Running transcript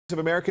Of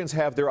Americans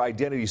have their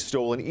identity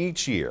stolen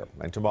each year,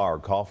 and tomorrow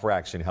Call for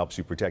Action helps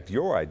you protect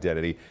your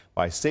identity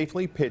by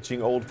safely pitching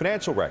old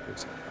financial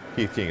records.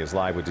 Keith King is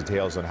live with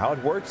details on how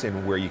it works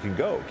and where you can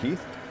go.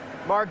 Keith?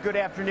 Mark, good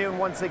afternoon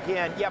once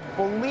again. Yeah,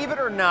 believe it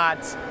or not,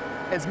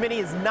 as many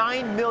as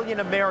 9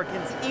 million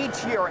Americans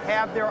each year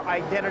have their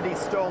identity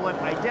stolen.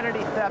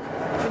 Identity theft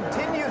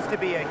continues to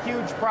be a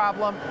huge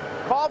problem.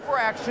 Call for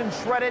Action,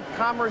 Shred-it,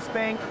 Commerce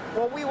Bank.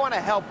 Well, we want to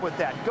help with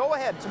that. Go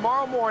ahead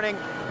tomorrow morning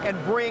and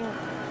bring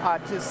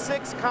to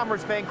 6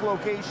 Commerce Bank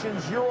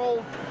locations your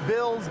old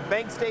bills,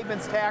 bank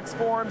statements, tax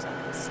forms.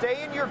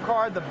 Stay in your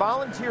car. The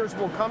volunteers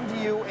will come to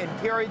you and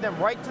carry them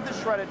right to the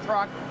Shred-it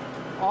truck.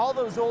 All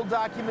those old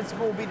documents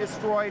will be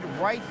destroyed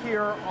right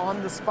here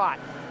on the spot.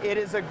 It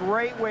is a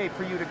great way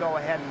for you to go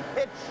ahead and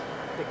pitch,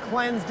 to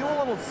cleanse, do a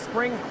little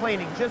spring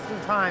cleaning just in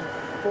time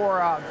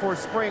for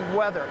spring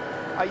weather.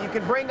 You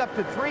can bring up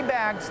to 3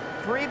 bags,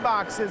 3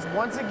 boxes,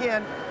 once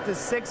again, to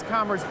 6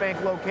 Commerce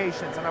Bank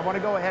locations. And I want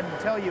to go ahead and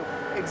tell you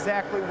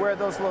exactly where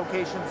those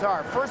locations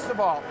are. First of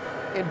all,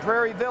 in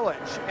Prairie Village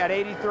at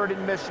 83rd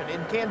and Mission.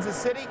 In Kansas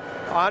City,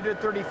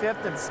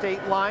 135th and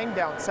State Line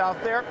down south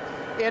there.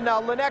 In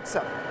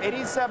Lenexa,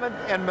 87th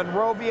and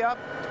Monrovia,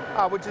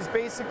 which is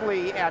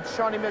basically at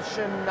Shawnee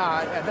Mission,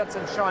 that's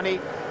in Shawnee,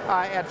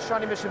 at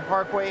Shawnee Mission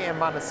Parkway and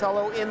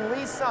Monticello. In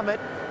Lee Summit,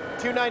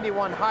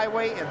 291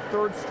 Highway and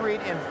 3rd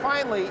Street, and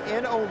finally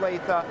in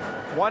Olathe,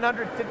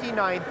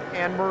 159th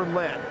and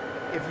Merlin.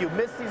 If you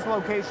miss these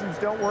locations,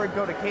 don't worry,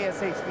 go to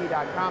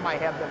KSHB.com. I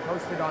have them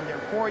posted on there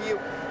for you.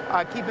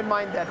 Keep in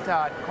mind that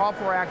Call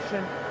for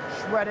Action,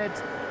 Shred-it,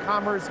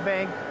 Commerce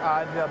Bank,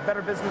 the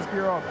Better Business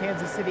Bureau of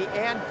Kansas City,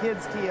 and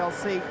Kids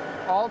TLC,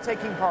 all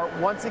taking part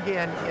once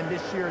again in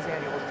this year's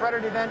annual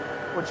Shred-it event,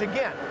 which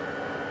again,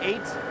 8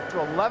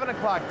 to 11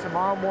 o'clock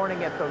tomorrow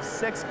morning at those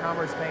 6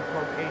 Commerce Bank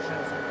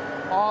locations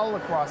all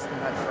across the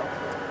metro.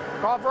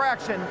 Call for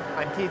Action,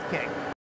 I'm Keith King.